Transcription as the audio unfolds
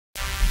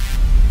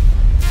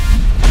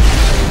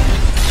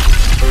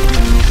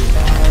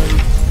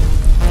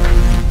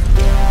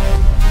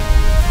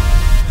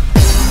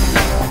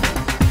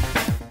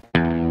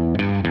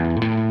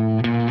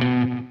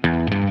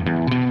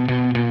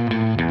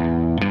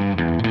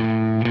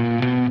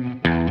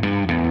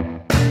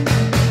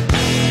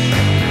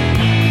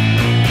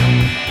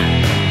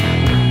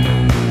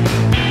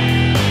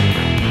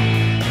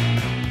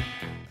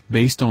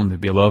Based on the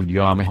beloved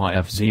Yamaha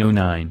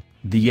FZ-09,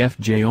 the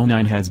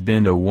FJ-09 has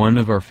been one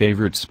of our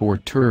favorite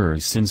sport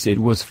tourers since it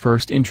was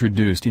first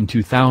introduced in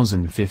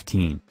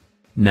 2015.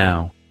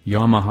 Now,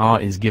 Yamaha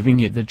is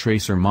giving it the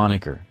Tracer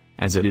moniker,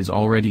 as it is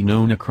already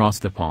known across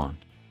the pond.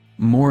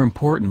 More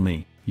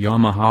importantly,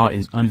 Yamaha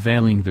is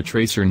unveiling the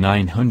Tracer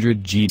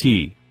 900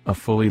 GT, a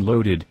fully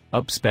loaded,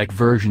 up-spec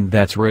version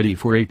that's ready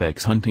for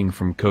apex hunting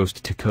from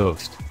coast to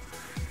coast.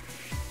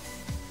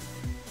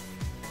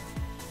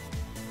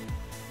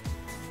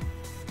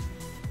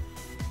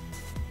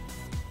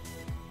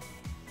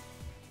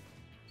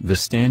 The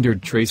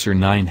standard Tracer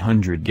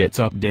 900 gets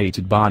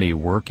updated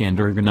bodywork and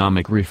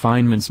ergonomic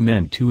refinements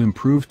meant to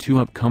improve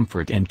tune-up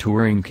comfort and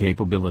touring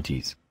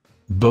capabilities.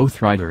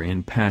 Both rider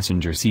and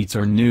passenger seats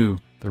are new.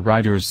 The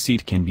rider's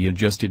seat can be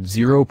adjusted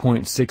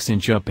 0.6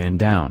 inch up and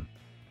down.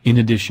 In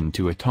addition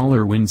to a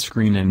taller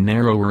windscreen and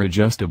narrower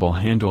adjustable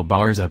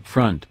handlebars up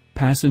front,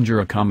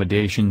 passenger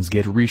accommodations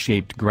get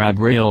reshaped grab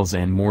rails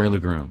and more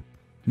legroom.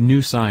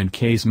 New side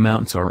case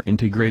mounts are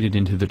integrated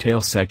into the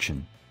tail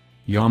section.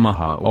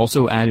 Yamaha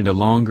also added a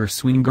longer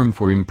swing arm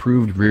for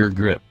improved rear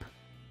grip.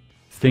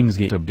 Things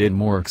get a bit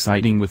more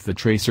exciting with the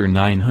Tracer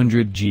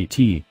 900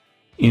 GT.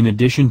 In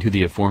addition to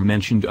the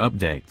aforementioned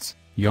updates,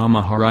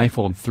 Yamaha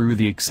rifled through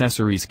the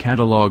accessories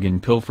catalog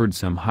and pilfered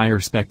some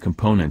higher-spec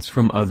components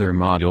from other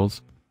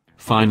models.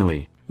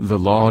 Finally, the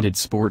lauded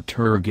sport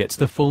tourer gets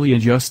the fully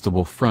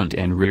adjustable front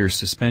and rear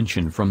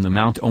suspension from the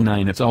Mount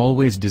 09 it's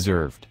always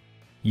deserved.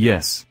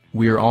 Yes,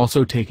 we're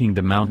also taking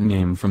the Mount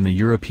name from the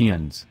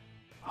Europeans.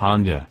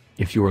 Honda,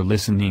 if you're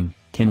listening,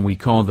 can we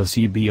call the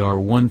CBR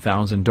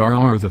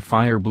 1000RR the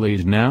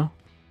Fireblade now?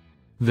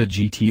 The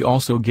GT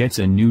also gets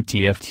a new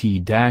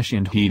TFT dash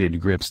and heated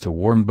grips to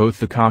warm both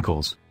the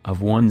cockles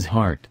of one's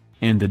heart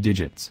and the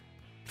digits.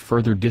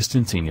 Further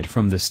distancing it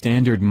from the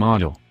standard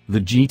model,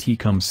 the GT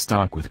comes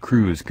stock with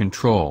cruise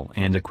control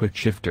and a quick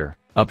shifter,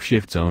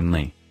 upshifts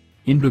only.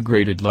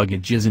 Integrated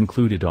luggage is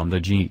included on the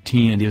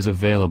GT and is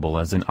available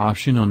as an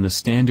option on the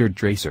standard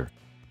Tracer.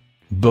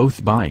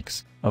 Both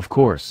bikes, of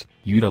course,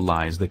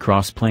 utilize the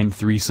cross-plane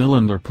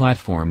 3-cylinder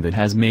platform that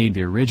has made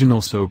the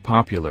original so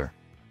popular.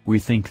 We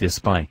think this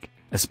bike,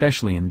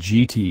 especially in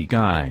GT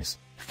guise,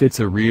 fits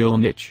a real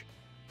niche.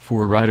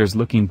 For riders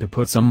looking to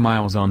put some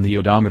miles on the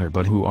odometer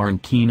but who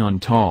aren't keen on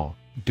tall,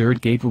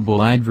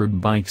 dirt-capable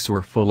adverb bikes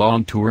or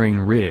full-on touring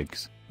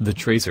rigs, the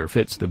Tracer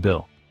fits the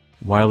bill.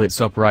 While its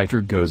upright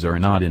ergos are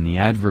not in the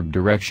adverb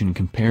direction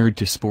compared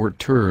to sport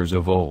tourers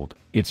of old,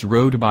 its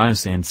road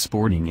bias and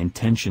sporting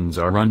intentions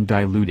are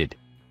undiluted.